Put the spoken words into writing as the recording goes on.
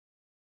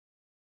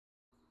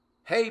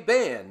Hey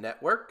Band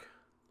Network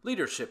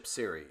Leadership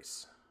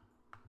Series.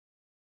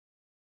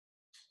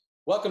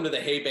 Welcome to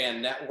the Hey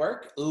Band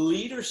Network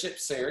Leadership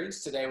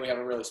Series. Today we have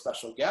a really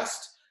special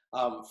guest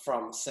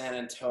from San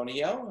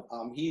Antonio.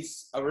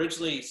 He's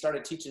originally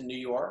started teaching in New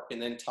York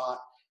and then taught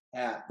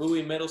at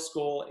Bowie Middle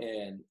School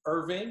in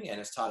Irving and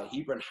has taught at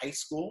Hebron High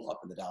School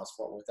up in the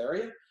Dallas-Fort Worth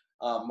area,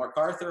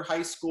 MacArthur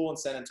High School in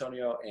San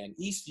Antonio and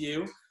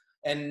Eastview.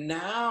 And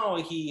now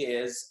he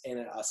is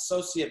an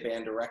associate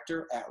band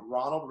director at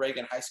Ronald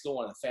Reagan High School,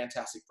 one of the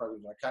fantastic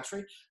programs in our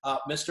country.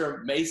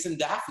 Mr. Mason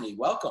Daffinee,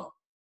 welcome.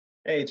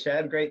 Hey,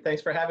 Chad. Great.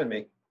 Thanks for having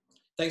me.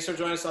 Thanks for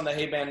joining us on the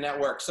Hey Band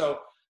Network. So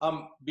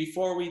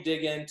before we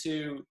dig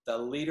into the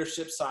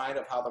leadership side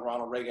of how the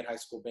Ronald Reagan High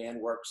School Band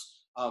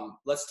works,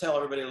 let's tell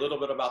everybody a little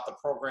bit about the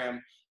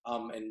program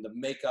and the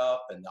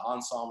makeup and the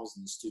ensembles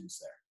and the students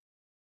there.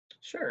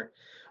 Sure.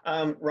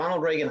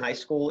 Ronald Reagan High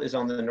School is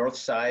on the north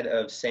side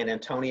of San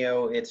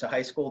Antonio. It's a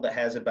high school that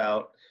has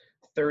about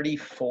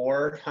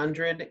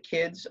 3,400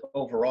 kids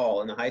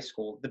overall in the high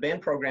school. The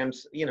band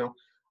program's,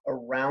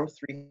 around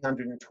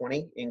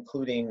 320,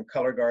 including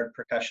color guard,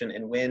 percussion,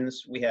 and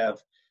winds. We have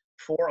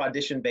 4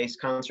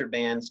 audition-based concert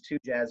bands, 2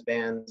 jazz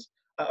bands,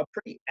 a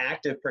pretty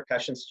active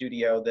percussion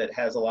studio that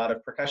has a lot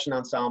of percussion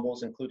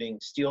ensembles, including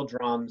steel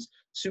drums,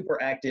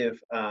 super active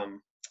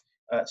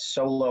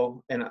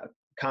solo and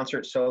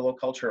concert solo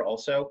culture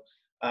also.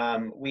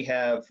 We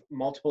have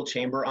multiple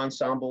chamber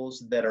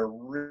ensembles that are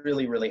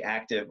really, really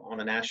active on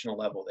a national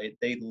level.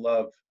 They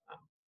love,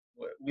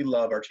 we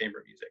love our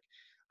chamber music.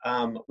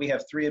 We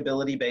have 3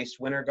 ability-based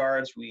winter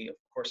guards. We, of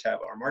course, have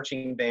our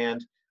marching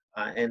band.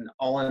 And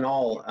all in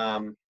all,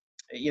 I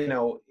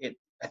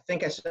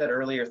think I said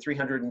earlier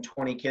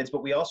 320 kids,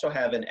 but we also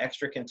have an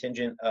extra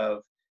contingent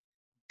of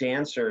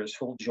dancers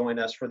who will join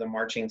us for the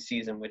marching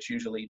season, which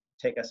usually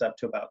take us up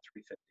to about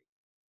 350.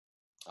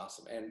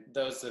 Awesome. And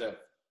those that have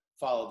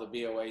followed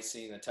the BOA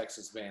scene, the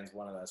Texas band's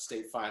one of the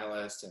state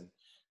finalists and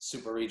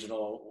super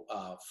regional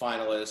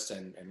finalists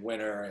and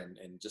winner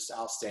and just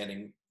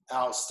outstanding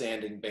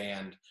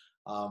band.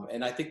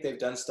 And I think they've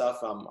done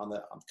stuff on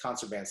the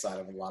concert band side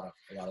of a lot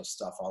of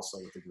stuff also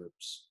with the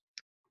groups.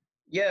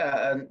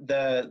 Yeah,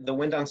 the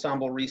wind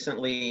ensemble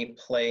recently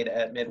played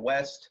at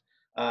Midwest,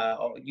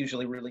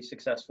 usually really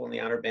successful in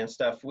the honor band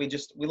stuff. We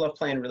love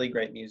playing really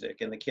great music,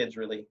 and the kids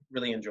really,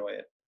 really enjoy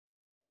it.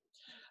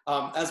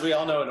 As we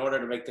all know, in order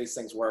to make these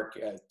things work,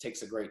 it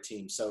takes a great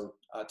team. So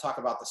talk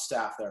about the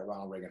staff there at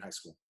Ronald Reagan High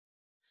School.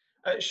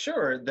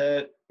 Sure.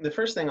 The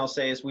first thing I'll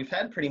say is we've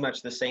had pretty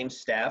much the same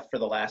staff for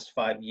the last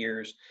 5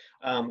 years.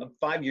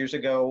 5 years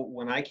ago,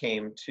 when I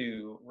came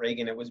to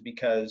Reagan, it was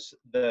because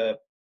the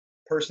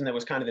person that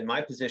was kind of in my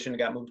position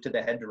got moved to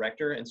the head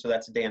director, and so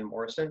that's Dan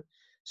Morrison.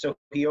 So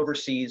he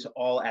oversees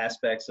all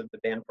aspects of the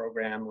band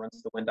program,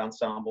 runs the wind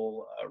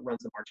ensemble, runs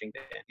the marching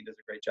band. He does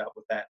a great job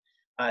with that.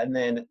 And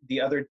then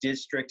the other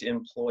district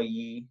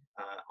employee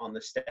on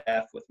the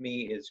staff with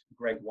me is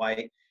Greg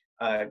White.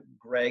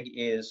 Greg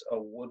is a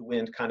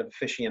woodwind kind of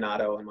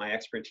aficionado, and my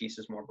expertise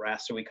is more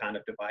brass, so we kind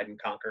of divide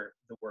and conquer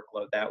the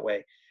workload that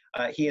way.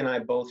 He and I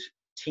both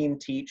team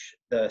teach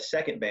the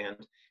second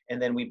band,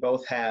 and then we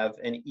both have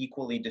an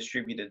equally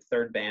distributed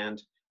third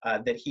band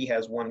that he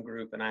has one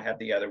group and I have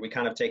the other. We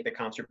kind of take the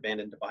concert band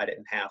and divide it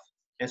in half,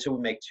 and so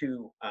we make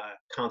 2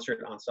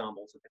 concert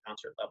ensembles at the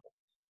concert level.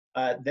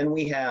 Then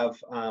we have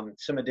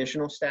some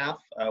additional staff.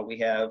 We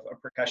have a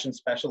percussion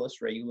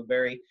specialist, Ray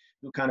Ulibarri,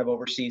 who kind of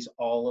oversees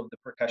all of the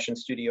percussion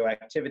studio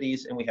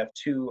activities. And we have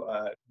 2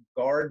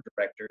 guard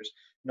directors,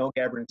 Noel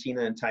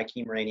Gabrantina and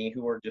Tykeem Rainey,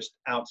 who are just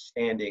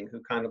outstanding, who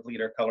kind of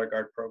lead our color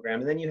guard program.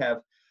 And then you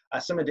have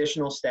some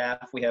additional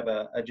staff. We have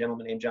a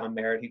gentleman named John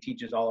Merritt who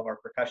teaches all of our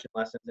percussion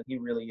lessons, and he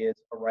really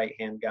is a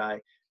right-hand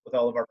guy with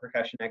all of our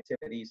percussion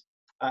activities.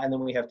 And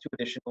then we have 2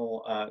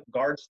 additional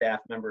guard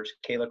staff members,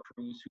 Kayla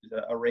Cruz, who's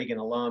a Reagan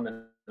alum,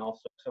 and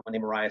also someone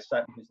named Mariah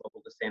Sutton, who's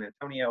local to San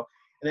Antonio.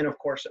 And then, of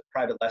course,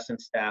 private lesson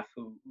staff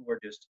who are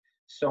just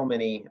so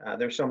many,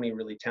 there's so many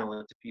really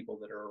talented people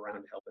that are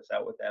around to help us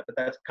out with that. But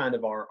that's kind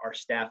of our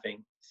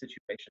staffing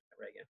situation at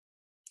Reagan.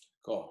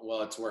 Cool.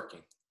 Well, it's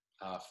working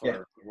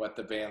for what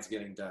the band's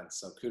getting done.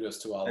 So kudos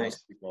to all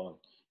those people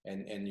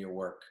and your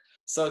work.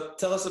 So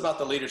tell us about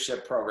the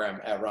leadership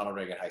program at Ronald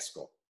Reagan High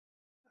School.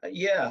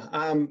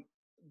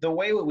 The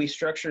way we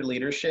structure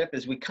leadership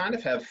is we kind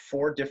of have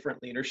 4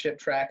 different leadership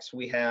tracks.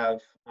 We have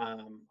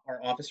our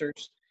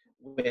officers,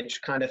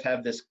 which kind of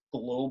have this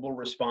global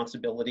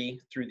responsibility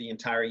through the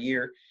entire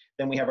year.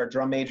 Then we have our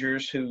drum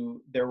majors,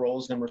 who their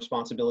roles and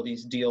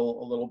responsibilities deal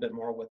a little bit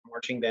more with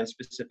marching band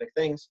specific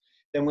things.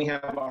 Then we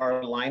have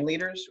our line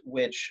leaders,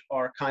 which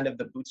are kind of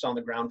the boots on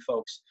the ground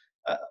folks,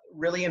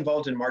 really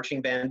involved in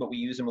marching band, but we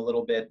use them a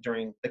little bit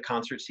during the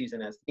concert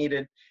season as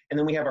needed. And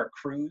then we have our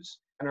crews.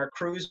 And our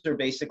crews are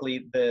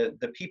basically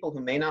the people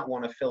who may not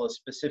want to fill a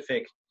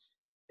specific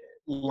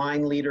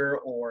line leader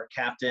or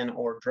captain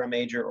or drum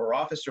major or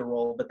officer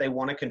role, but they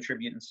want to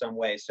contribute in some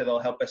way. So they'll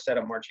help us set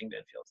up marching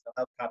band fields. They'll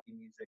help copy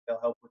music.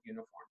 They'll help with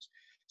uniforms.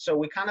 So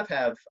we kind of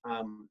have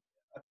a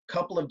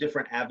couple of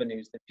different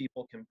avenues that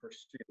people can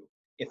pursue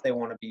if they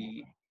want to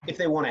be if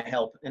they want to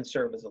help and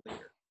serve as a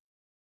leader.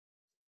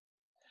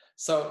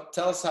 So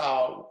tell us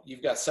how,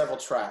 you've got several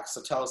tracks,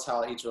 so tell us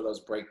how each of those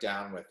break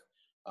down with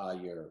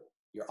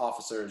your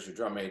officers, your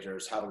drum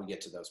majors. How do we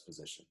get to those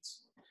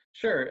positions?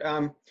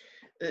 Sure.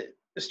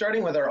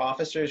 Starting with our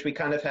officers, we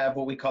kind of have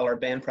what we call our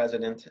band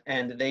president,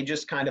 and they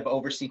just kind of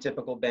oversee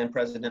typical band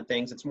president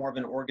things. It's more of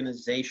an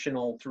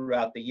organizational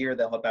throughout the year.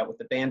 They'll help out with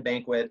the band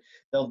banquet.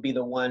 They'll be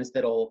the ones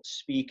that'll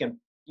speak and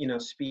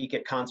speak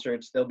at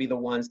concerts. They'll be the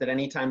ones that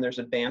anytime there's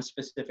a band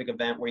specific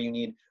event where you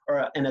need,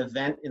 or an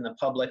event in the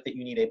public that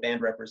you need a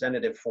band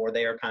representative for,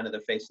 they are kind of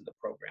the face of the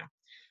program.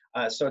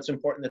 So it's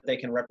important that they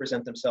can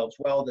represent themselves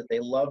well, that they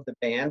love the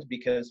band,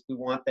 because we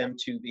want them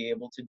to be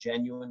able to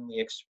genuinely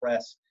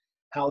express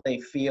how they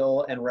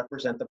feel and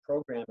represent the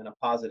program in a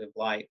positive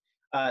light.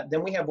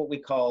 Then we have what we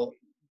call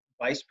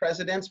vice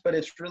presidents, but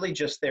it's really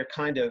just their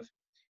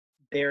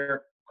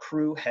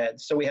crew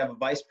heads. So we have a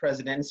vice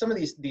president, and some of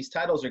these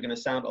titles are going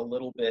to sound a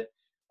little bit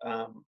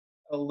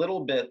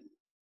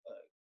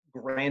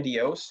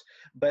grandiose,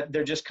 but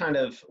they're just kind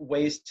of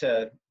ways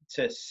to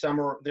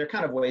they're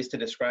kind of ways to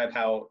describe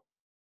how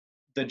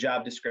the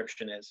job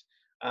description is.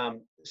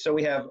 So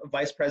we have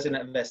vice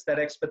president of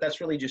aesthetics, but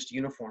that's really just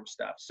uniform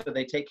stuff. So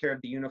they take care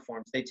of the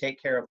uniforms. They take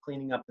care of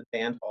cleaning up the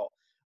band hall,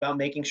 about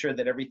making sure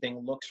that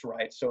everything looks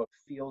right, so it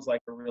feels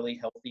like a really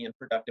healthy and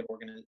productive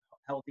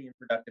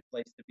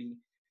place to be.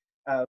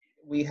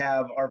 We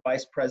have our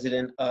vice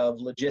president of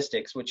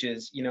logistics, which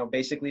is,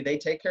 basically they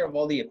take care of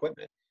all the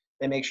equipment.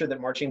 They make sure that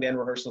marching band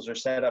rehearsals are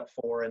set up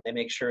for, and they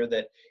make sure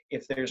that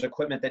if there's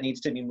equipment that needs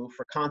to be moved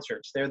for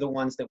concerts, they're the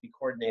ones that we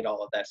coordinate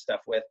all of that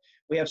stuff with.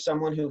 We have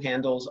someone who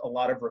handles a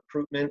lot of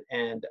recruitment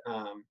and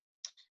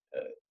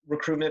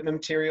recruitment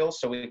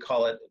materials, so we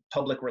call it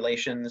public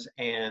relations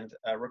and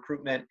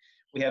recruitment.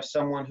 We have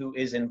someone who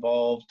is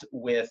involved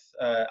with,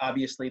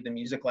 obviously, the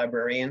music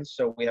librarians.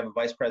 So we have a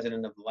vice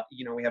president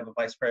we have a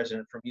vice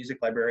president for music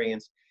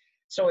librarians.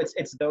 So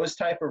it's those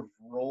type of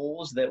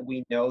roles that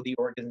we know the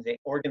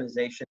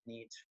organization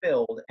needs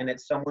filled, and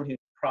it's someone who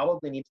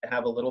probably needs to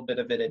have a little bit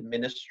of an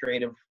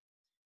administrative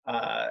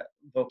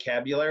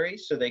vocabulary,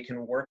 so they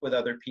can work with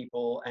other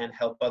people and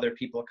help other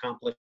people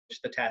accomplish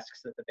the tasks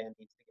that the band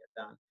needs to get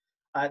done.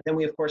 Then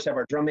we, of course, have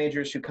our drum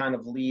majors who kind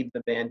of lead the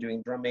band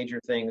doing drum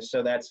major things.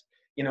 So that's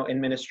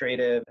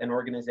administrative and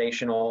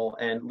organizational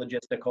and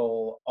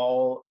logistical,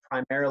 all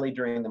primarily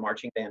during the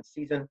marching band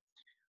season.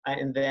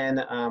 And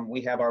then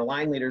we have our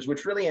line leaders,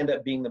 which really end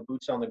up being the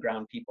boots on the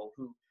ground people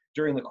who,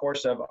 during the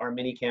course of our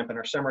mini camp and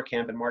our summer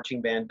camp and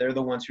marching band, they're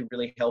the ones who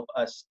really help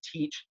us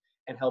teach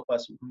and help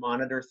us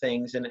monitor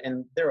things.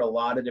 And there are a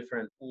lot of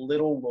different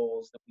little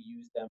roles that we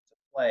use them to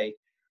play,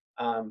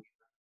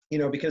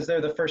 because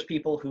they're the first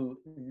people who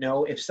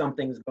know if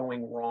something's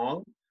going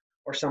wrong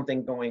or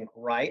something going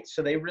right.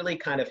 So they really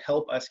kind of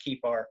help us keep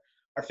our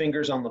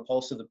fingers on the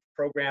pulse of the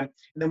program.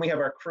 And then we have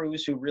our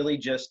crews who really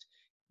just,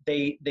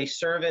 they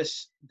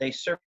service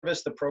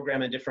the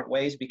program in different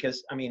ways,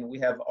 because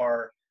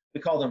we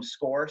call them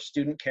SCORE,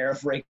 Student Care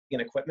of Reagan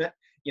Equipment,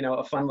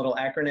 a fun little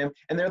acronym.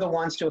 And they're the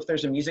ones who, if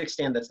there's a music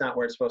stand that's not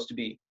where it's supposed to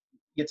be,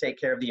 you take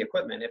care of the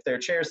equipment. If there are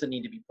chairs that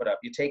need to be put up,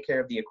 you take care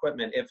of the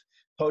equipment. If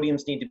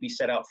podiums need to be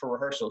set out for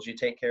rehearsals, you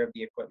take care of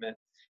the equipment.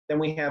 Then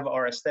we have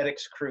our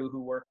aesthetics crew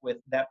who work with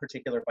that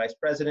particular vice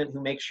president,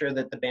 who make sure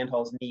that the band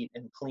hall's neat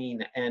and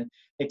clean, and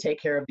they take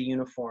care of the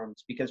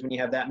uniforms, because when you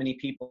have that many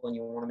people and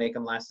you want to make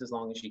them last as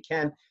long as you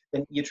can,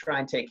 then you try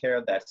and take care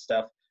of that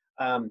stuff.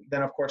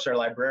 Then, of course, our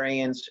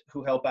librarians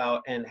who help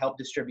out and help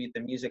distribute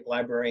the music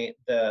library,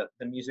 the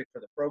music for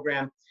the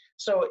program.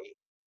 So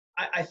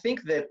I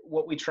think that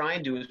what we try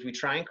and do is we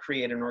try and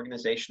create an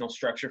organizational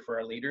structure for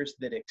our leaders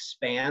that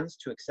expands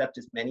to accept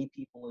as many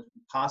people as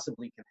we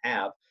possibly can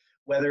have,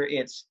 whether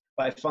it's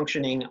by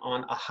functioning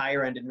on a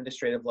higher end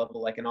administrative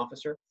level like an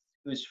officer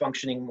who's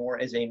functioning more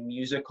as a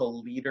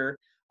musical leader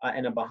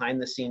and a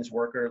behind the scenes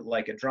worker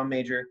like a drum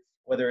major,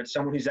 whether it's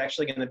someone who's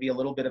actually going to be a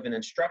little bit of an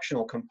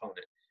instructional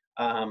component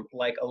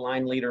like a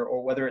line leader,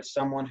 or whether it's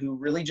someone who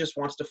really just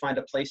wants to find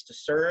a place to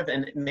serve,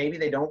 and maybe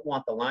they don't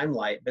want the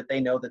limelight, but they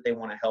know that they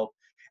want to help.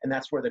 And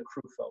that's where the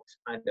crew folks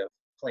kind of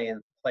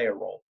play a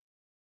role.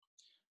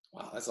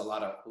 Wow, that's a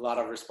lot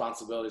of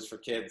responsibilities for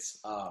kids,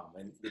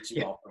 and that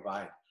you all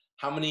provide.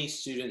 How many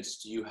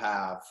students do you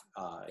have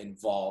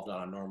involved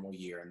on a normal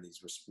year in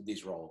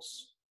these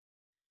roles?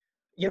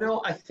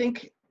 I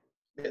think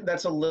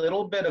that's a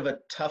little bit of a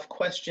tough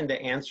question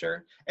to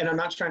answer, and I'm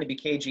not trying to be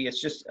cagey.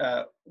 It's just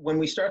when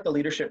we start the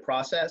leadership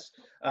process,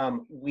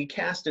 we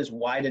cast as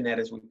wide a net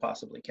as we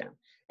possibly can.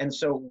 And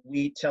so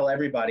we tell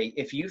everybody,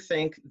 if you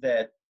think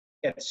that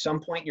at some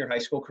point in your high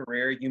school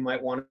career, you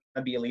might want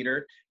to be a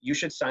leader, you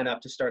should sign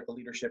up to start the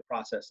leadership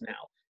process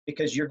now,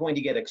 because you're going to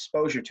get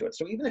exposure to it.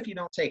 So even if you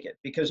don't take it,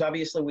 because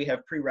obviously we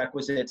have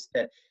prerequisites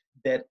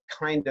that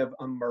kind of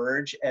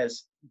emerge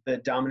as the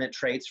dominant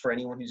traits for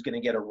anyone who's going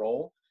to get a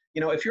role.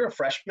 If you're a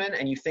freshman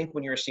and you think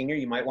when you're a senior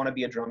you might want to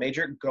be a drum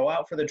major, go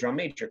out for the drum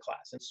major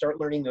class and start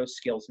learning those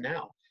skills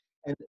now.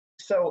 And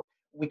so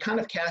we kind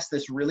of cast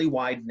this really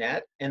wide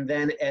net. And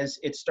then as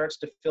it starts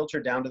to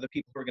filter down to the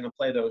people who are going to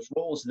play those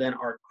roles, then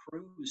our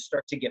crews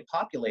start to get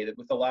populated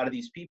with a lot of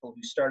these people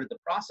who started the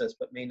process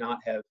but may not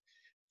have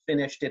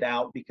finished it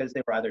out because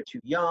they were either too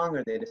young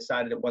or they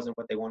decided it wasn't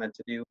what they wanted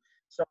to do.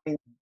 So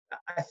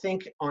I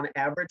think on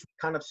average,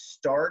 we kind of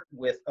start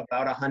with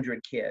about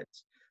 100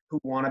 kids who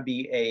want to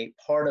be a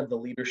part of the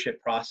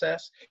leadership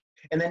process.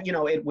 And then, you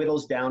know, it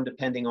whittles down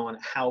depending on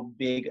how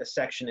big a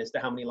section is to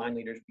how many line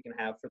leaders we can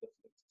have for the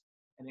fleets.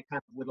 And it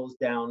kind of whittles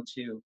down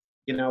to,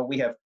 you know, we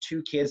have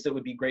 2 kids that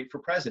would be great for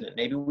president.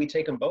 Maybe we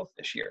take them both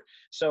this year.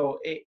 So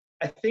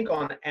I think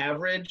on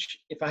average,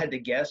 if I had to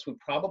guess, we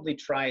probably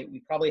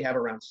have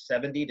around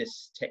 70 to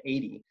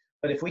 80.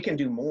 But if we can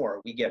do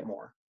more, we get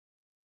more.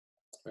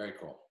 Very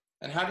cool.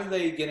 And how do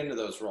they get into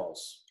those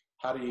roles?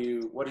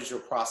 What is your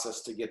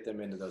process to get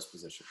them into those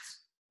positions?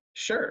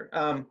 Sure.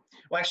 Well,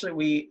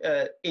 actually,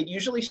 it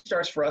usually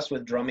starts for us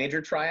with drum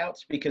major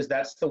tryouts because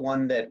that's the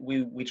one that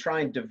we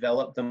try and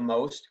develop the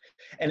most.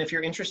 And if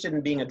you're interested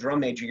in being a drum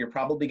major, you're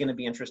probably going to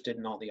be interested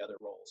in all the other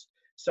roles.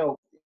 So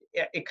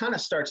it kind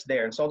of starts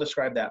there. And so I'll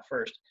describe that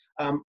first.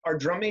 Our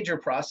drum major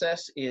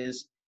process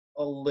is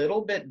a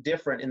little bit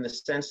different in the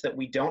sense that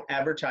we don't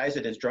advertise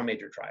it as drum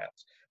major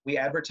tryouts. We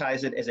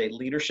advertise it as a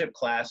leadership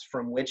class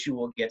from which you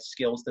will get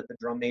skills that the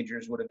drum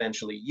majors would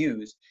eventually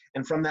use.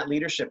 And from that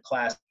leadership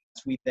class,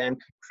 we then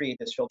create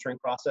this filtering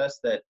process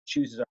that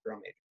chooses our drum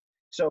major.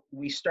 So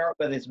we start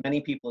with as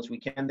many people as we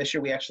can. This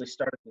year, we actually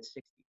started with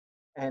 60.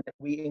 And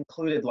we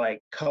included like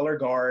color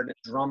guard,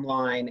 drum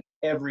line,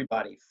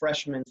 everybody,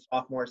 freshmen,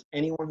 sophomores,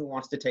 anyone who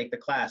wants to take the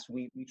class,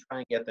 we try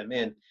and get them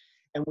in.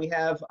 And we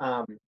have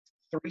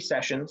 3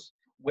 sessions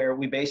where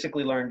we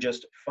basically learn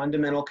just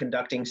fundamental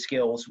conducting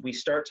skills. We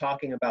start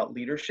talking about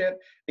leadership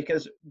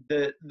because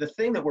the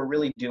thing that we're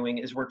really doing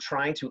is we're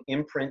trying to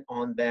imprint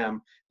on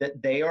them that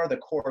they are the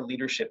core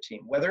leadership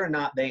team. Whether or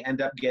not they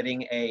end up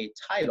getting a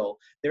title,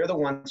 they're the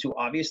ones who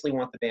obviously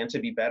want the band to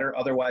be better,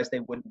 otherwise they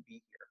wouldn't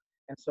be here.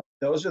 And so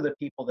those are the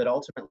people that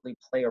ultimately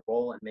play a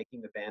role in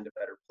making the band a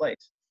better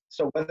place.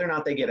 So whether or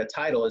not they get a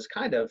title is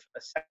kind of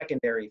a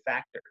secondary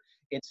factor.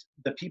 It's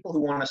the people who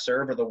want to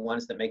serve are the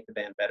ones that make the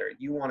band better.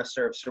 You want to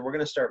serve. So we're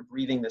going to start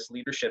breathing this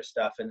leadership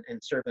stuff and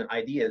serving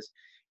ideas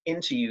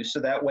into you.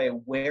 So that way,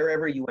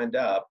 wherever you end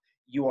up,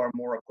 you are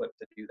more equipped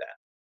to do that.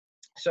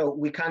 So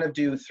we kind of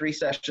do 3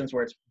 sessions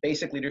where it's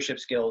basic leadership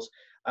skills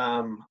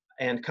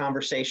and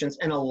conversations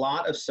and a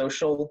lot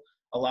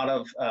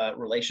of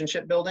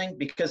relationship building,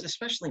 because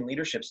especially in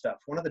leadership stuff,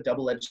 one of the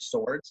double-edged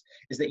swords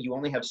is that you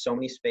only have so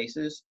many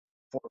spaces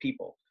for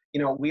people. You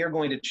know, we are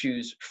going to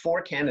choose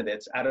 4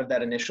 candidates out of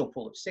that initial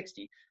pool of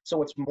 60. So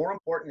what's more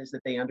important is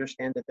that they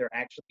understand that they're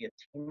actually a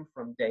team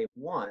from day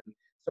one.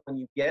 So when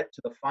you get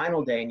to the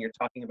final day and you're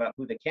talking about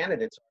who the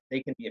candidates are,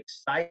 they can be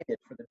excited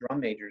for the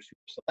drum majors who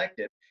were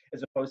selected,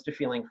 as opposed to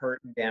feeling hurt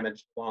and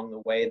damaged along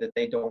the way that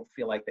they don't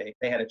feel like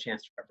they had a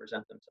chance to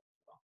represent themselves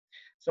well.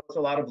 So it's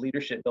a lot of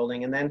leadership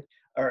building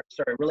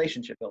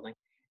relationship building.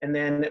 And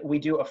then we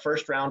do a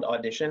first round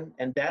audition.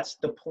 And that's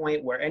the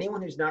point where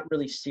anyone who's not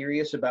really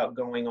serious about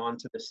going on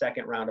to the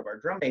second round of our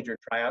drum major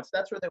tryouts,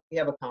 that's where we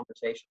have a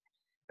conversation.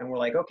 And we're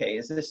like, okay,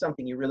 is this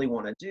something you really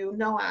want to do?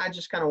 No, I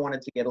just kind of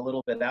wanted to get a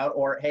little bit out.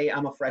 Or, hey,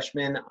 I'm a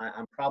freshman.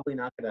 I'm probably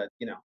not going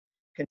to,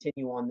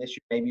 continue on this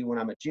year, maybe when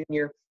I'm a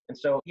junior. And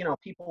so,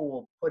 people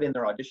will put in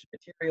their audition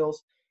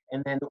materials.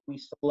 And then we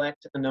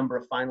select a number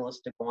of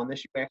finalists to go on this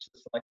year. We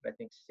actually selected, I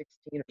think,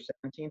 16 or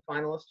 17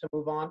 finalists to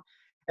move on.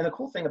 And the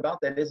cool thing about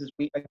that is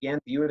we, again,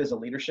 view it as a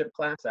leadership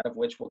class out of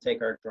which we'll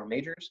take our drum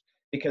majors,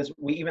 because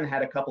we even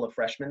had a couple of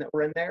freshmen that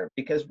were in there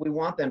because we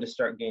want them to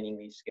start gaining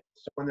these skills.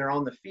 So when they're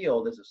on the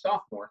field as a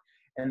sophomore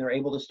and they're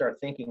able to start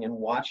thinking and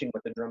watching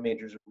what the drum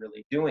majors are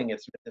really doing,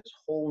 it's with this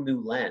whole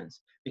new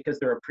lens because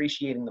they're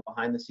appreciating the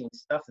behind the scenes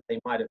stuff that they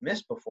might have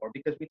missed before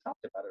because we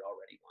talked about it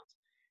already once.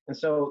 And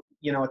so,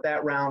 at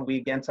that round, we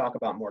again talk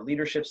about more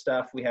leadership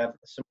stuff. We have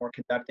some more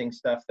conducting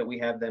stuff that we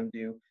have them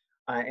do.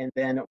 And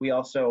then we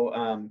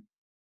also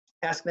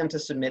ask them to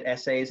submit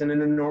essays. And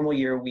in a normal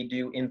year, we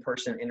do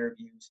in-person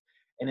interviews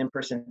and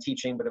in-person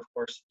teaching. But of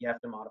course, you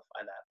have to modify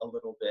that a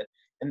little bit.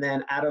 And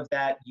then out of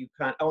that,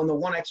 and the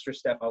one extra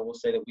step I will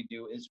say that we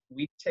do is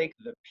we take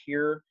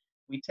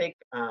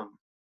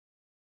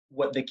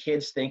what the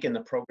kids think in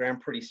the program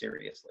pretty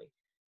seriously.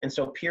 And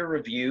so peer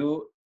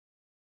review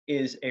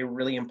is a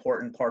really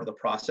important part of the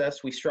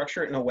process. We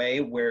structure it in a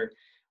way where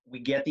we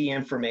get the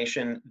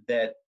information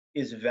that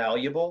is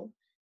valuable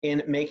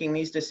in making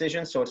these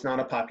decisions, so it's not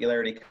a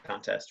popularity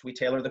contest. We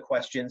tailor the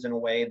questions in a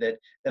way that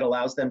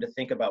allows them to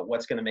think about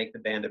what's going to make the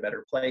band a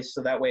better place.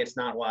 So that way it's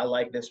not, well, I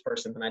like this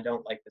person and I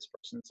don't like this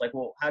person. It's like,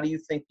 well, how do you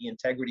think the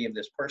integrity of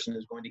this person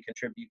is going to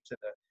contribute to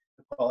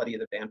the quality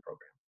of the band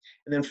program?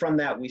 And then from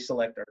that, we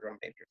select our drum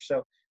major.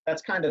 So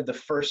that's kind of the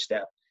first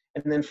step.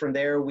 And then from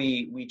there,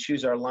 we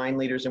choose our line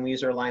leaders, and we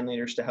use our line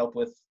leaders to help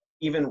with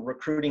even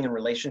recruiting and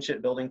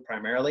relationship building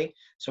primarily.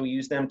 So we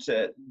use them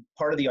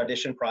part of the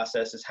audition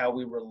process is how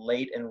we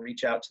relate and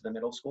reach out to the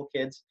middle school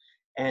kids.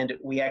 And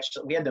we had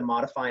to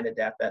modify and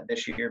adapt that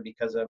this year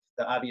because of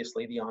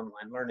obviously the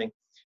online learning.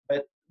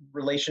 But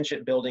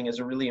relationship building is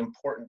a really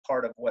important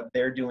part of what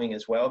they're doing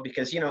as well,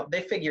 because,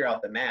 they figure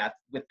out the math.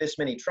 With this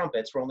many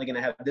trumpets, we're only going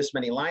to have this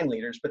many line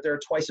leaders, but there are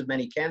twice as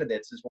many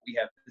candidates as what we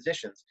have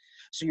positions.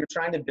 So you're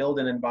trying to build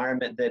an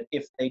environment that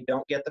if they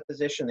don't get the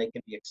position, they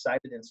can be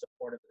excited and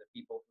supportive of the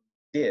people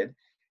who did.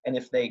 And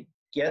if they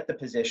get the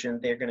position,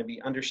 they're going to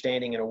be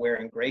understanding and aware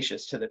and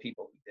gracious to the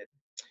people who did.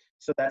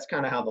 So that's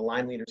kind of how the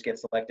line leaders get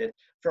selected.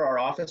 For our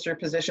officer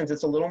positions,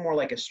 it's a little more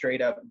like a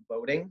straight up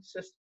voting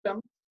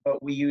system,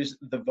 but we use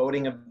the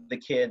voting of the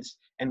kids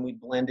and we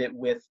blend it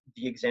with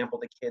the example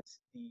the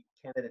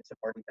candidates have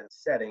already been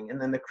setting. And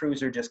then the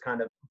crews are just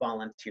kind of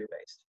volunteer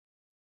based.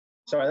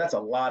 Sorry, that's a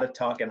lot of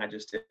talking I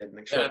just did in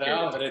a short period.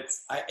 No, but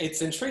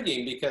it's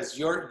intriguing because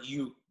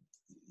you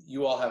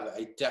all have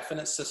a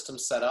definite system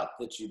set up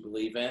that you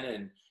believe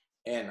in,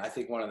 and I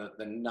think one of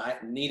the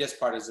neatest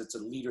part is it's a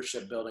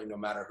leadership building no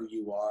matter who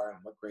you are and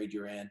what grade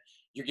you're in.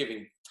 You're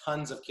giving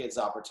tons of kids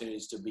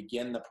opportunities to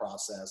begin the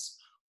process,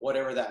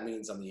 whatever that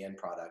means on the end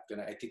product. And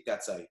I think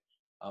that's a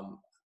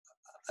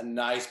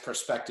nice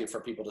perspective for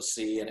people to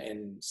see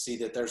and see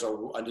that there's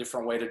a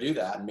different way to do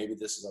that. And maybe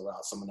this is a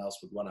route someone else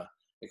would want to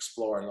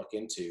explore and look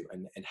into,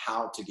 and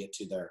how to get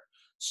to their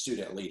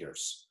student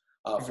leaders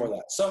for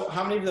that. So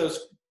how many of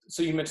those,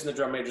 so you mentioned the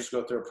drum majors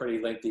go through a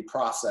pretty lengthy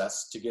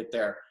process to get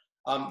there.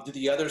 Do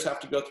the others have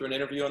to go through an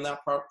interview on that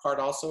part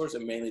also, or is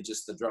it mainly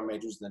just the drum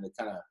majors and then it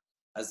kind of,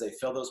 as they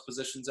fill those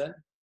positions in?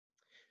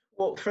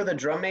 Well, for the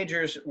drum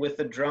majors, with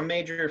the drum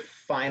major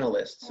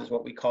finalists is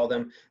what we call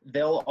them,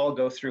 they'll all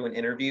go through an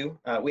interview.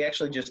 We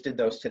actually just did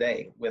those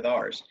today with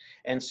ours.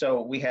 And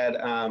so we had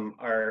a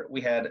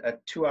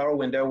 2-hour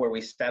window where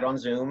we sat on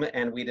Zoom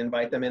and we'd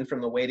invite them in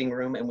from the waiting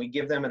room and we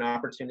give them an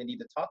opportunity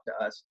to talk to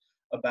us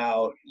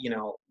about,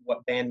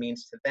 what band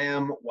means to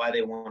them, why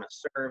they want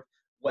to serve,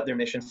 what their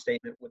mission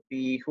statement would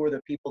be, who are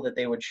the people that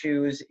they would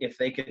choose if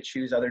they could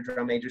choose other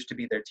drum majors to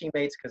be their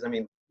teammates. Because,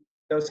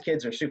 those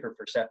kids are super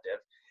perceptive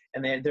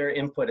and their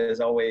input is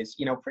always,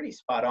 pretty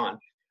spot on.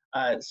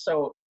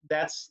 So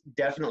that's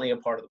definitely a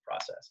part of the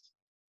process.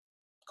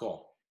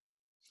 Cool.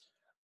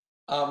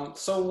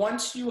 So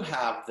once you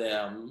have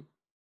them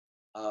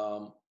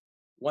in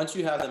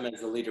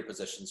the leader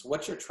positions,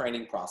 what's your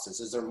training process?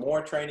 Is there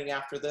more training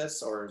after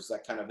this, or is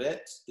that kind of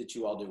it that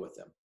you all do with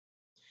them?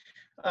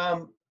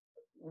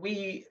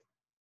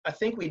 I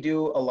think we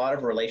do a lot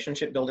of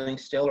relationship building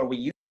still, or we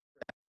use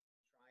that to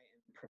try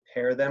and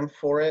prepare them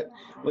for it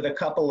with a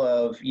couple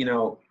of,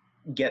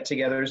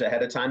 get-togethers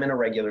ahead of time in a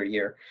regular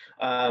year.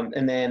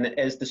 And then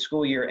as the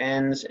school year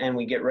ends and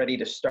we get ready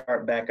to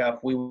start back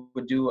up, we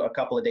would do a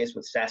couple of days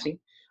with SASi.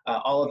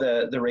 All of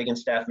the Reagan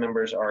staff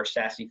members are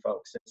SASi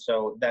folks. And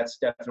so that's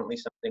definitely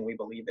something we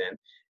believe in.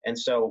 And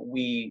so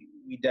we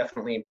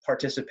definitely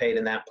participate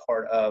in that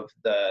part of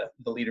the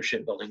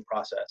leadership building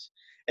process.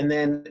 And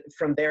then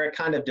from there, it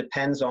kind of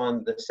depends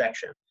on the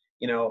section.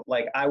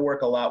 Like I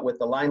work a lot with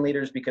the line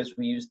leaders because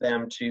we use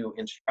them to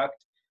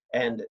instruct.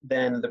 And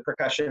then the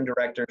percussion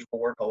directors will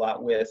work a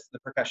lot with the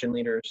percussion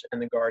leaders,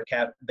 and the guard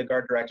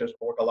directors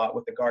will work a lot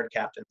with the guard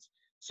captains.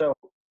 So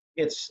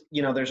it's,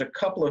 there's a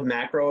couple of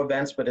macro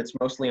events, but it's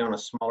mostly on a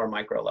smaller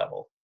micro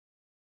level.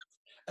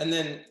 And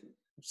then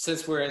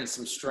since we're in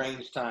some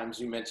strange times,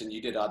 you mentioned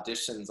you did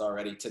auditions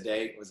already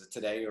today. Was it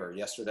today or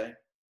yesterday?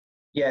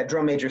 Yeah,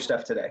 drum major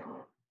stuff today.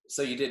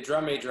 So you did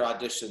drum major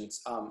auditions,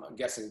 I'm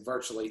guessing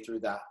virtually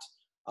through that.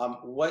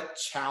 What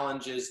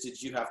challenges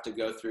did you have to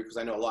go through? Because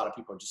I know a lot of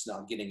people are just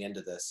now getting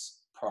into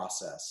this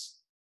process.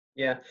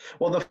 Yeah.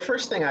 Well, the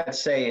first thing I'd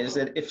say is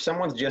that if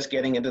someone's just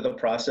getting into the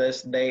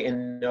process, they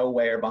in no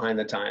way are behind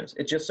the times.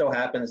 It just so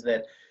happens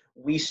that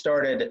we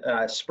started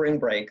spring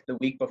break the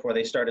week before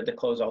they started to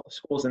close all the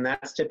schools. And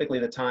that's typically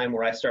the time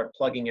where I start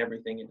plugging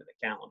everything into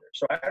the calendar.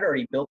 So I had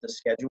already built the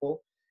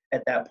schedule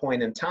at that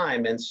point in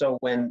time. And so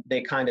when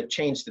they kind of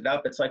changed it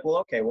up, it's like, well,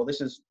 okay, well, this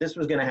was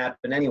going to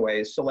happen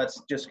anyways. So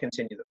let's just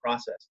continue the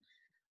process.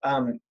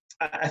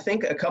 I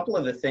think a couple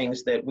of the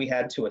things that we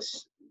had to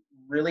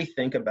really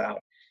think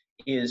about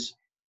is,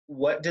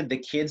 what did the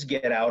kids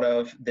get out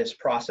of this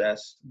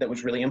process that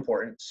was really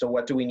important? So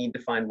what do we need to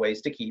find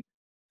ways to keep?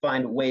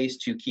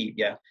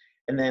 Yeah.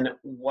 And then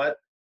what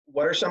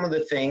are some of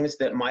the things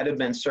that might have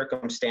been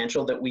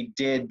circumstantial that we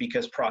did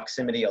because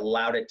proximity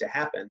allowed it to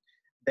happen,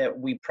 that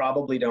we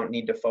probably don't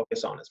need to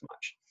focus on as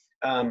much?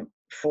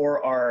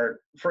 For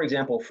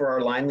example, for our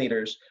line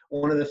leaders,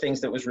 one of the things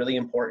that was really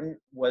important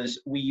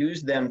was we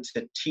used them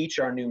to teach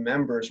our new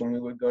members when we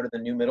would go to the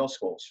new middle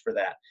schools for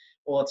that.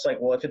 Well, it's like,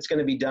 well, if it's going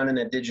to be done in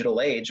a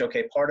digital age,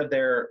 okay, part of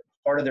their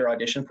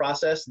audition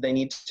process, they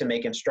need to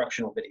make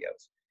instructional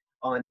videos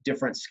on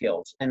different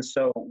skills. And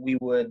so we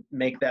would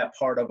make that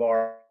part of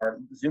our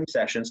Zoom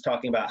sessions,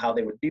 talking about how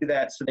they would do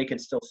that so they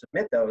could still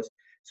submit those.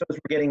 So as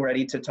we're getting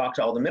ready to talk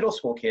to all the middle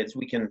school kids,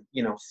 we can,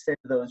 send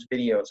those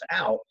videos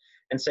out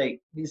and say,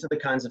 these are the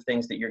kinds of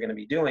things that you're going to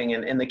be doing.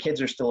 And the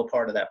kids are still a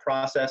part of that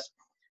process.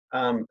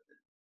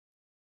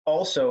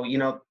 Also,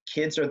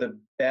 kids are the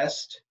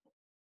best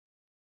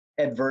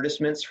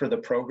advertisements for the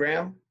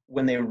program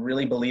when they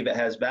really believe it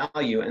has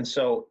value. And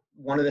so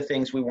one of the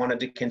things we wanted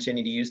to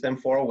continue to use them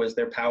for was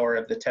their power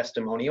of the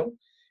testimonial.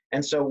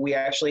 And so we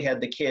actually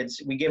had the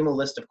kids, we gave them a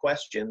list of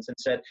questions and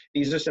said,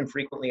 these are some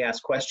frequently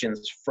asked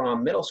questions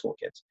from middle school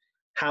kids.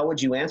 How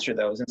would you answer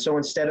those? And so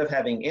instead of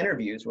having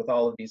interviews with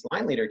all of these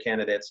line leader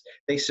candidates,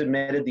 they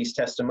submitted these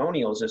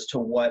testimonials as to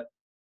what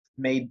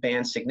made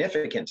band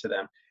significant to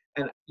them.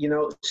 And, you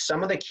know,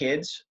 some of the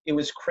kids, it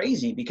was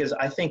crazy because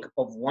I think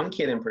of one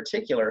kid in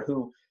particular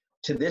who,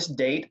 to this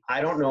date, I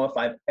don't know if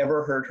I've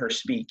ever heard her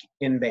speak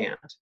in band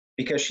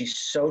because she's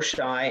so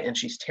shy and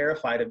she's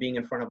terrified of being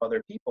in front of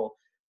other people.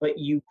 But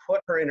you put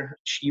her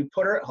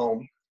at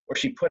home, or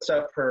she puts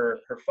up her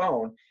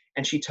phone,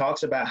 and she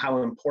talks about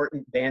how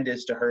important band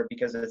is to her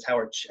because it's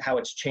how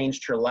it's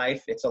changed her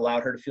life. It's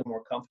allowed her to feel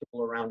more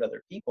comfortable around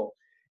other people.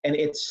 And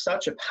it's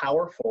such a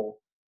powerful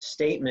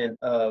statement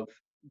of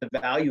the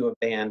value of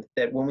band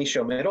that when we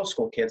show middle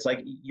school kids,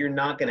 like, you're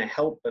not going to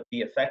help but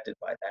be affected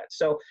by that.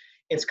 So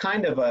it's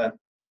kind of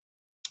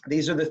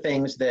these are the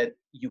things that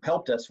you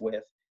helped us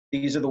with.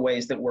 These are the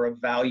ways that we're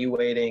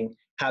evaluating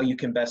how you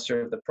can best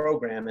serve the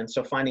program. And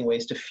so finding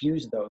ways to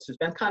fuse those has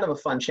been kind of a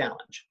fun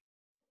challenge.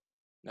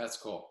 That's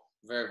cool.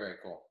 Very, very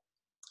cool.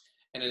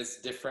 And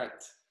it's different.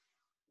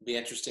 Be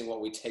interesting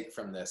what we take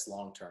from this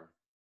long term.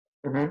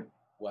 Mm-hmm.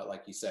 Well,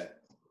 like you said.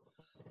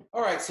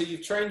 All right, so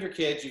you've trained your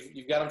kids,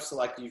 you've got them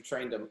selected, you've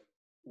trained them.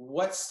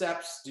 What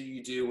steps do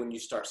you do when you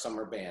start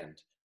summer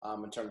band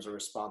in terms of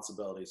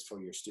responsibilities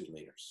for your student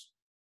leaders?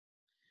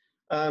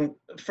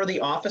 For the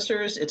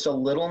officers, it's a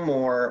little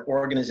more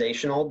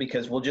organizational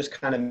because we'll just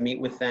kind of meet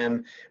with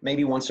them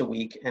maybe once a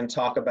week and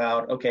talk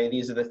about, okay,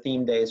 these are the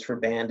theme days for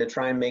band, to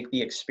try and make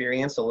the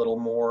experience a little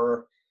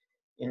more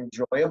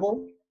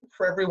enjoyable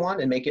for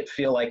everyone and make it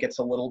feel like it's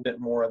a little bit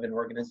more of an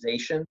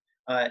organization.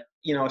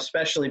 You know,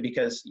 especially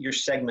because you're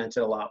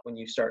segmented a lot when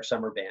you start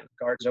summer band.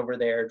 Guards over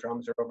there,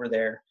 drums are over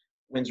there,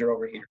 winds are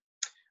over here.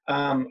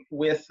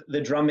 With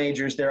the drum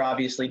majors, they're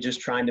obviously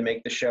just trying to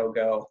make the show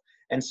go.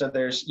 And so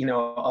there's, you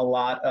know, a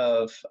lot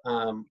of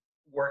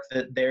work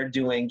that they're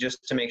doing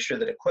just to make sure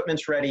that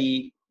equipment's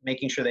ready,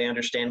 making sure they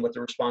understand what the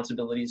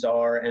responsibilities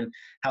are and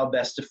how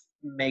best to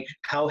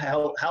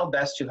how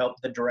best to help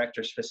the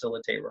directors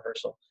facilitate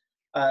rehearsal.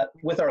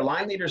 With our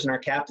line leaders and our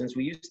captains,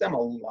 we use them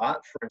a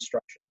lot for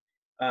instruction.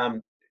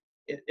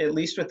 At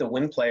least with the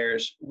wind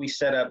players, we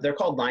set up, they're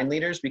called line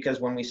leaders because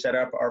when we set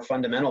up our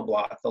fundamental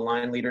block, the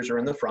line leaders are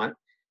in the front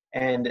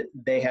and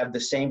they have the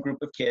same group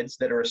of kids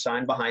that are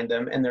assigned behind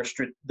them, and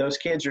those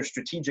kids are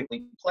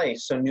strategically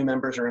placed. So new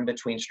members are in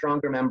between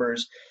stronger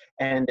members,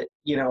 and,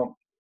 you know,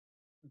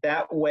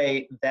 that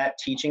way that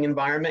teaching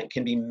environment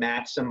can be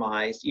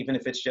maximized even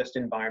if it's just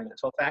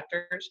environmental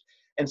factors.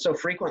 And so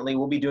frequently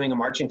we'll be doing a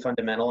marching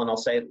fundamental and I'll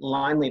say,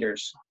 line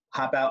leaders,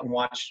 hop out and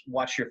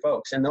watch your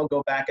folks, and they'll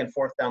go back and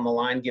forth down the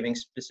line giving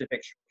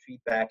specific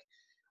feedback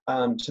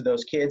to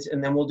those kids.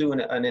 And then we'll do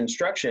an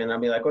instruction. I'll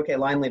be like, okay,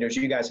 line leaders,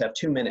 you guys have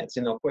 2 minutes,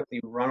 and they'll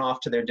quickly run off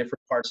to their different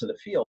parts of the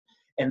field,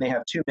 and they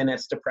have 2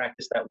 minutes to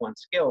practice that one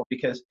skill,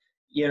 because,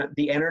 you know,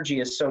 the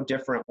energy is so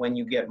different when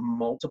you get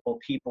multiple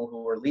people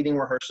who are leading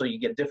rehearsal. You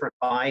get different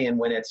buy-in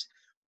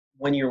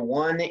when you're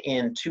 1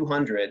 in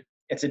 200,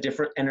 it's a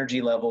different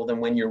energy level than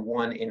when you're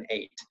 1 in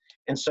 8.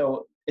 And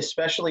so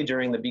especially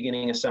during the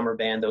beginning of summer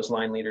band, those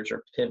line leaders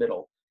are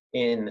pivotal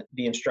in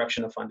the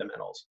instruction of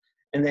fundamentals.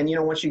 And then, you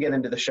know, once you get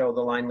into the show,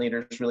 the line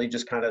leaders really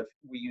just kind of,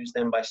 we use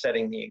them by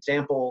setting the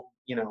example,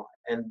 you know,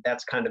 and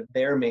that's kind of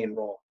their main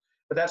role.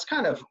 But that's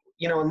kind of,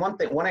 you know, and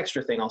one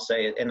extra thing I'll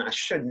say, and I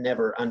should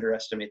never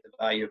underestimate the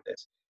value of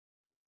this.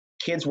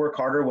 Kids work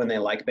harder when they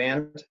like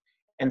band.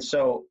 And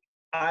so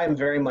I'm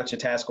very much a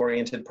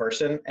task-oriented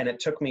person, and it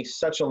took me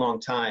such a long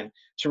time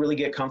to really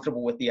get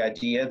comfortable with the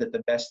idea that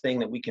the best thing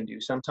that we can do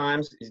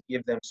sometimes is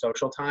give them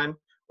social time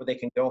where they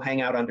can go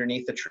hang out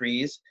underneath the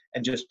trees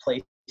and just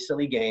play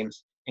silly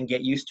games and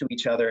get used to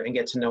each other and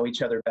get to know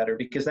each other better,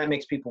 because that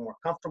makes people more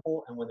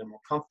comfortable, and when they're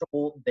more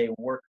comfortable, they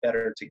work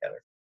better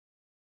together.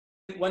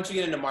 Once you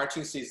get into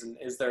marching season,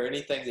 is there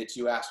anything that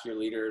you ask your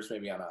leaders,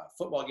 maybe on a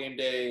football game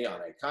day, on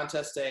a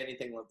contest day,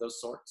 anything of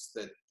those sorts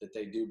that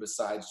they do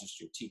besides just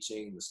your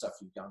teaching, the stuff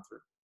you've gone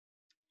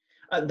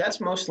through? That's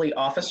mostly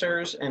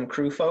officers and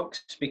crew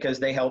folks, because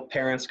they help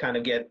parents kind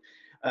of get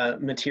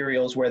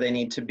materials where they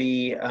need to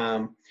be.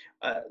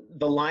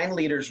 The line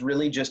leaders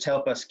really just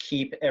help us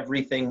keep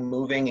everything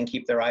moving and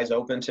keep their eyes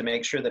open to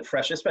make sure that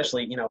fresh,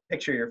 especially, you know,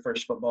 picture your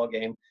first football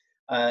game.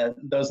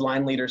 Those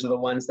line leaders are the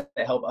ones that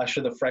help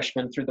usher the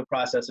freshmen through the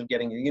process of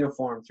getting your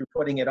uniform, through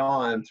putting it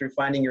on, through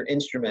finding your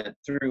instrument,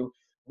 through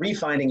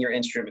refinding your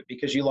instrument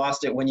because you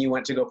lost it when you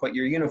went to go put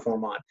your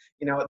uniform on.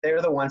 You know,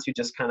 they're the ones who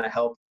just kind of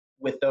help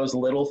with those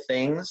little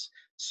things,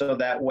 so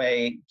that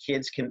way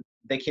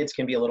the kids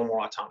can be a little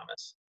more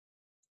autonomous.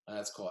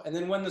 That's cool. And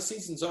then when the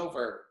season's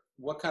over,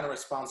 what kind of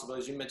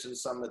responsibilities, you mentioned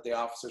some that the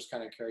officers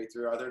kind of carry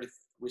through, are there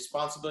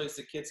responsibilities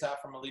that kids have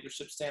from a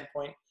leadership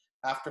standpoint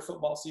after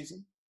football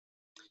season?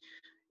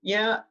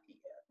 Yeah,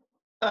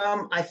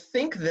 I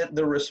think that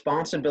the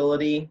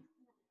responsibility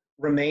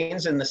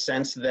remains in the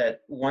sense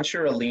that once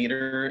you're a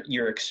leader,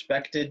 you're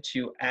expected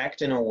to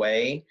act in a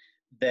way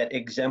that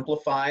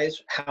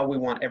exemplifies how we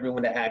want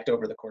everyone to act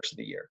over the course of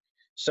the year.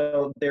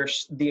 So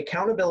there's the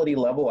accountability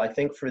level, I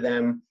think, for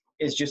them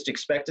is just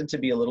expected to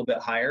be a little bit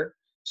higher.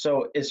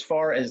 So as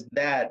far as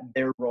that,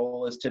 their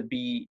role is to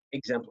be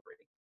exemplary.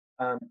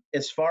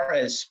 As far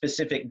as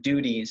specific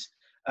duties,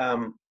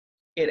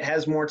 it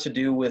has more to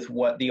do with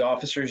what the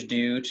officers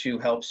do to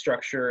help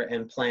structure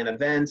and plan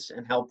events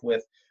and help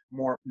with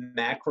more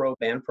macro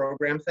band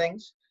program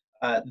things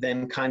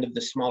than kind of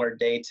the smaller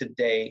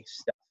day-to-day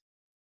stuff.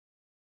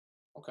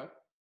 Okay,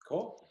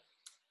 cool.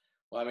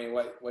 Well, I mean,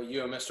 what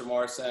you and Mr.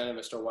 Morrison and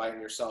Mr. White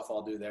and yourself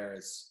all do there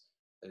is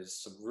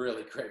some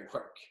really great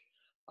work.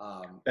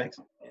 Thanks.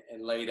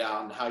 And laid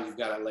out, and how you've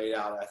got it laid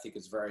out, I think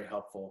is very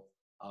helpful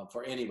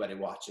for anybody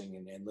watching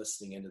and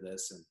listening into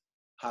this. And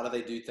how do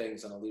they do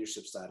things on the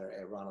leadership side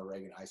at Ronald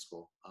Reagan High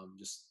School?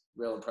 Just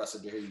real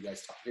impressive to hear you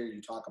guys hear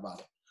you talk about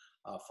it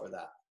for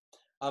that.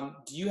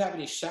 Do you have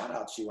any shout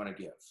outs you want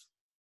to give?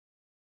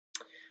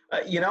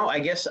 I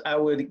guess I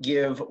would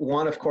give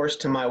one, of course,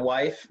 to my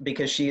wife,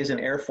 because she is an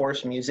Air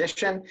Force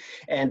musician,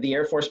 and the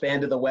Air Force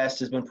Band of the West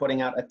has been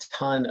putting out a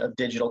ton of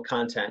digital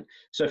content.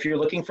 So if you're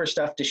looking for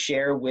stuff to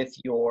share with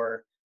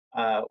your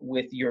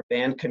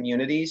band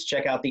communities,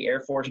 check out the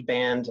Air Force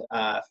Band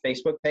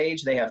Facebook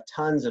page. They have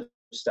tons of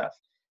stuff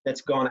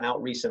that's gone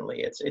out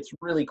recently. It's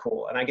really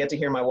cool, and I get to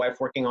hear my wife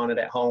working on it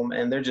at home,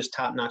 and they're just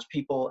top-notch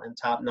people and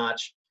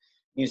top-notch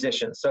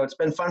musicians. So it's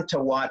been fun to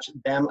watch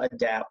them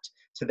adapt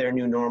to their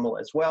new normal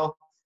as well.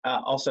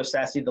 Also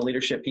SASi, the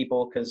leadership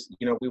people, because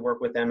we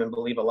work with them and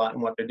believe a lot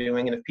in what they're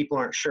doing. And if people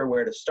aren't sure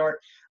where to start,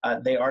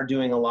 they are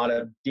doing a lot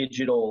of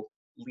digital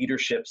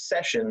leadership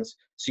sessions.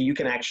 So you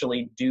can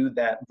actually do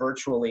that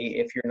virtually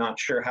if you're not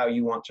sure how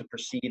you want to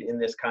proceed in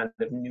this kind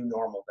of new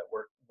normal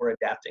that we're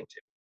adapting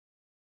to.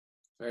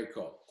 Very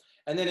cool.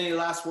 And then any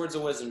last words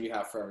of wisdom you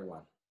have for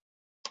everyone?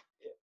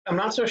 I'm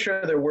not so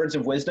sure they're words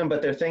of wisdom,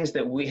 but they're things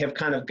that we have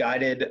kind of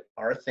guided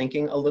our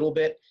thinking a little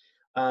bit.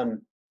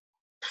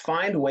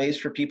 Find ways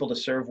for people to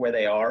serve where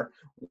they are.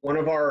 One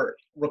of our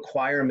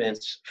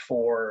requirements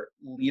for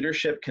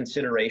leadership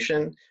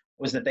consideration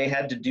was that they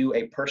had to do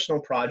a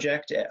personal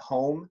project at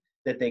home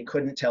that they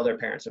couldn't tell their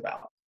parents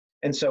about.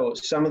 And so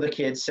some of the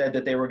kids said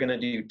that they were going to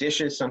do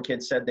dishes. Some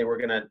kids said they were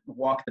going to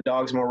walk the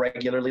dogs more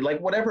regularly. Like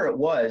whatever it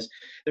was,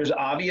 there's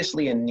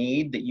obviously a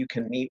need that you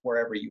can meet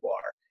wherever you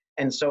are.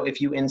 And so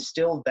if you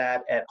instill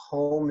that at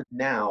home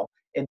now,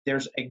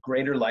 there's a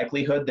greater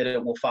likelihood that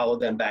it will follow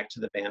them back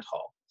to the band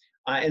hall.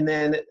 And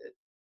then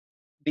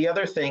the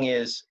other thing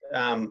is,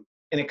 and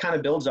it kind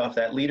of builds off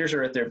that, leaders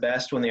are at their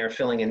best when they are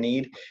filling a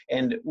need.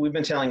 And we've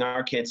been telling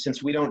our kids,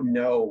 since we don't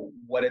know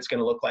what it's going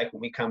to look like when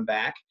we come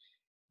back,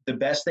 the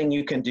best thing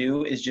you can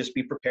do is just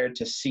be prepared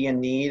to see a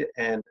need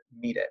and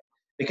meet it.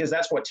 Because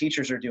that's what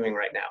teachers are doing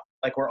right now.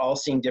 Like we're all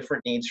seeing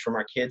different needs from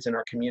our kids and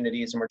our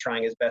communities, and we're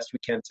trying as best we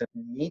can to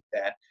meet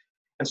that.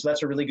 And so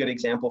that's a really good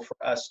example for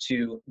us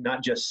to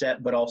not just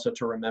set, but also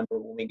to remember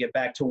when we get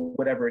back to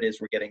whatever it is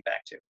we're getting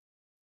back to.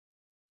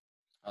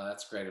 Oh,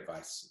 that's great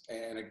advice,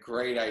 and a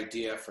great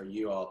idea for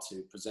you all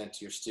to present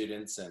to your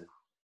students, and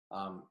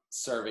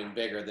serving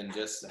bigger than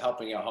just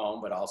helping at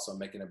home, but also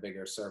making a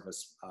bigger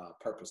service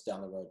purpose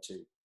down the road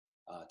too,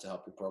 to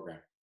help your program.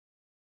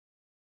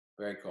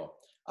 Very cool.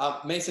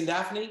 Mason,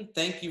 Daffinee,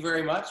 thank you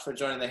very much for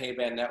joining the Hey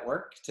Band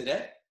Network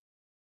today.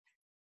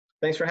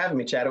 Thanks for having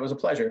me, Chad. It was a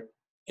pleasure.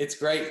 It's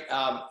great,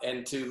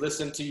 and to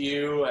listen to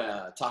you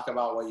talk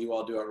about what you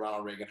all do at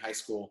Ronald Reagan High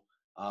School,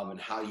 and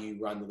how you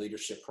run the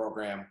leadership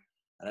program.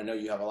 And I know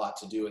you have a lot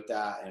to do with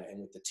that, and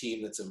with the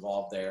team that's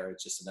involved there.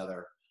 It's just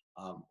another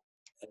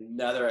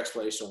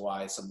explanation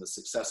why some of the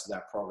success of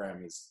that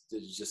program is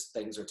just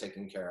things are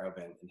taken care of,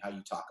 and how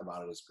you talk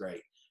about it is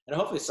great. And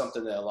hopefully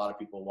something that a lot of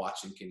people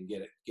watching can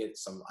get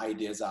some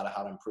ideas out of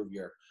how to improve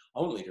your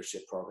own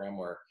leadership program,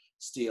 or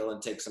steal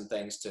and take some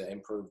things to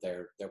improve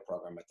their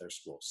program at their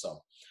school. So,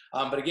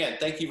 but again,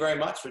 thank you very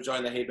much for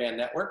joining the Hey Band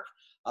Network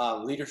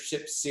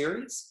Leadership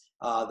Series.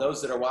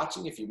 Those that are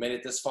watching, if you made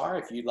it this far,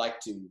 if you'd like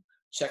to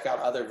check out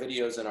other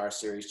videos in our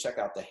series, check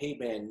out the Hey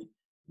Band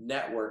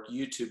Network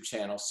YouTube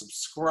channel,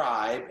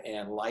 subscribe,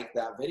 and like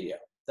that video.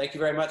 Thank you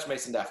very much,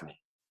 Mason, Daffinee.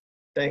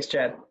 Thanks,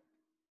 Chad.